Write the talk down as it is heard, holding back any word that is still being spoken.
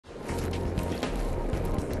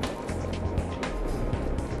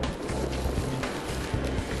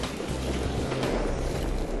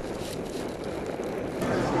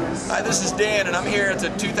Hi, this is Dan, and I'm here at the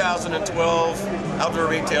 2012 Outdoor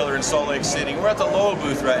Retailer in Salt Lake City. We're at the Lowa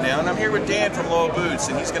booth right now, and I'm here with Dan from Lowa Boots,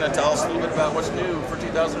 and he's going to tell us a little bit about what's new for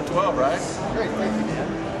 2012, right? Great, thank you,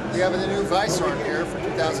 Dan. We have the new Visor here for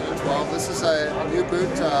 2012. This is a new boot,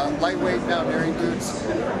 lightweight mountaineering boots.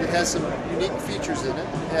 It has some unique features in it.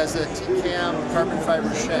 It has a T-cam carbon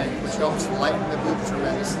fiber shank, which helps lighten the boot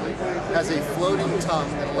tremendously. It has a floating tongue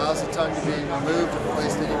that allows the tongue to be removed and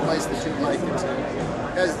placed any place that you'd like it to.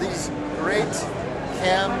 It has these great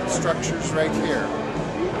cam structures right here.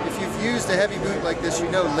 If you've used a heavy boot like this,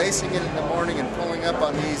 you know lacing it in the morning and pulling up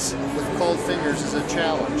on these with cold fingers is a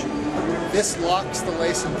challenge. This locks the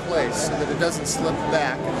lace in place so that it doesn't slip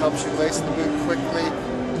back. It helps you lace the boot quickly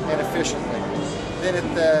and efficiently. Then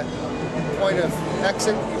at the point of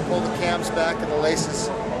exit, you pull the cams back and the laces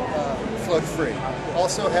float free.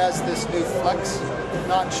 Also has this new flex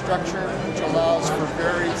knot structure, which allows for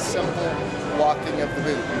very simple walking of the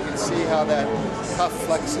boot. You can see how that cuff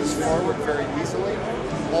flexes forward very easily.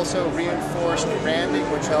 Also reinforced branding,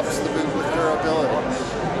 which helps the boot with durability.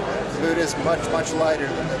 The boot is much, much lighter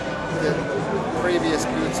than previous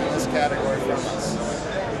boots in this category from us.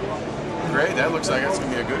 Great, that looks like it's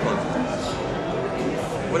going to be a good one.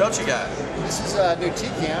 What else you got? This is a new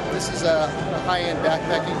T-cam. This is a high-end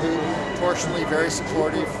backpacking boot, torsionally very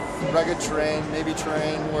supportive, rugged terrain, maybe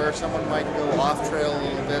terrain where someone might go off-trail a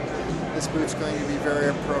little bit. This boot's going to be very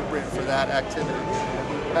appropriate for that activity.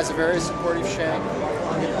 It has a very supportive shank.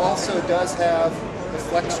 It also does have the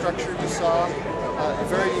flex structure you saw, a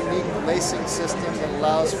very unique lacing system that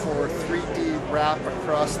allows for 3D wrap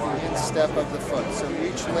across the instep of the foot. So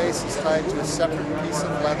each lace is tied to a separate piece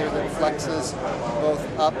of leather that flexes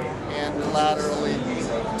both up and laterally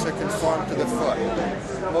to conform to the foot.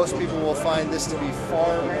 Most people will find this to be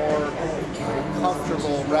far more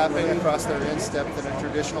comfortable wrapping across their instep than a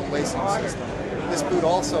traditional lacing system. This boot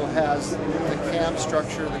also has the cam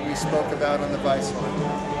structure that we spoke about on the Visor.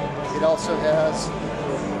 It also has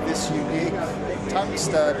this unique tongue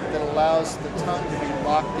stud that allows the tongue to be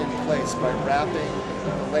locked in place by wrapping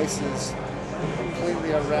the laces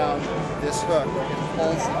completely around this hook. It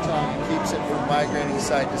pulls the tongue and keeps it from migrating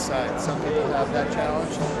side to side. Some people have that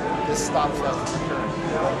challenge. This stops that from occurring.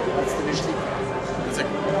 That's the new T-cam.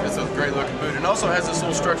 It's a great looking boot. It also has this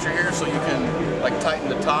little structure here so you can like tighten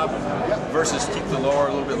the top versus keep the lower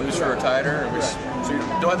a little bit looser or tighter. So you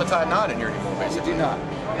don't have to tie a knot in here anymore, basically. You do not.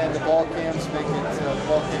 And the ball cams make it, the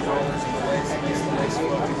ball cam rollers and the lace, makes the lace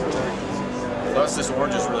floating very easy. Plus this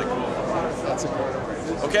orange is really cool. That's a great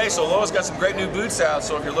one. Okay, so Lowa's got some great new boots out,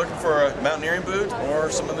 so if you're looking for a mountaineering boot or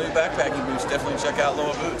some of the new backpacking boots, definitely check out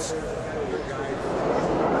Lowa Boots.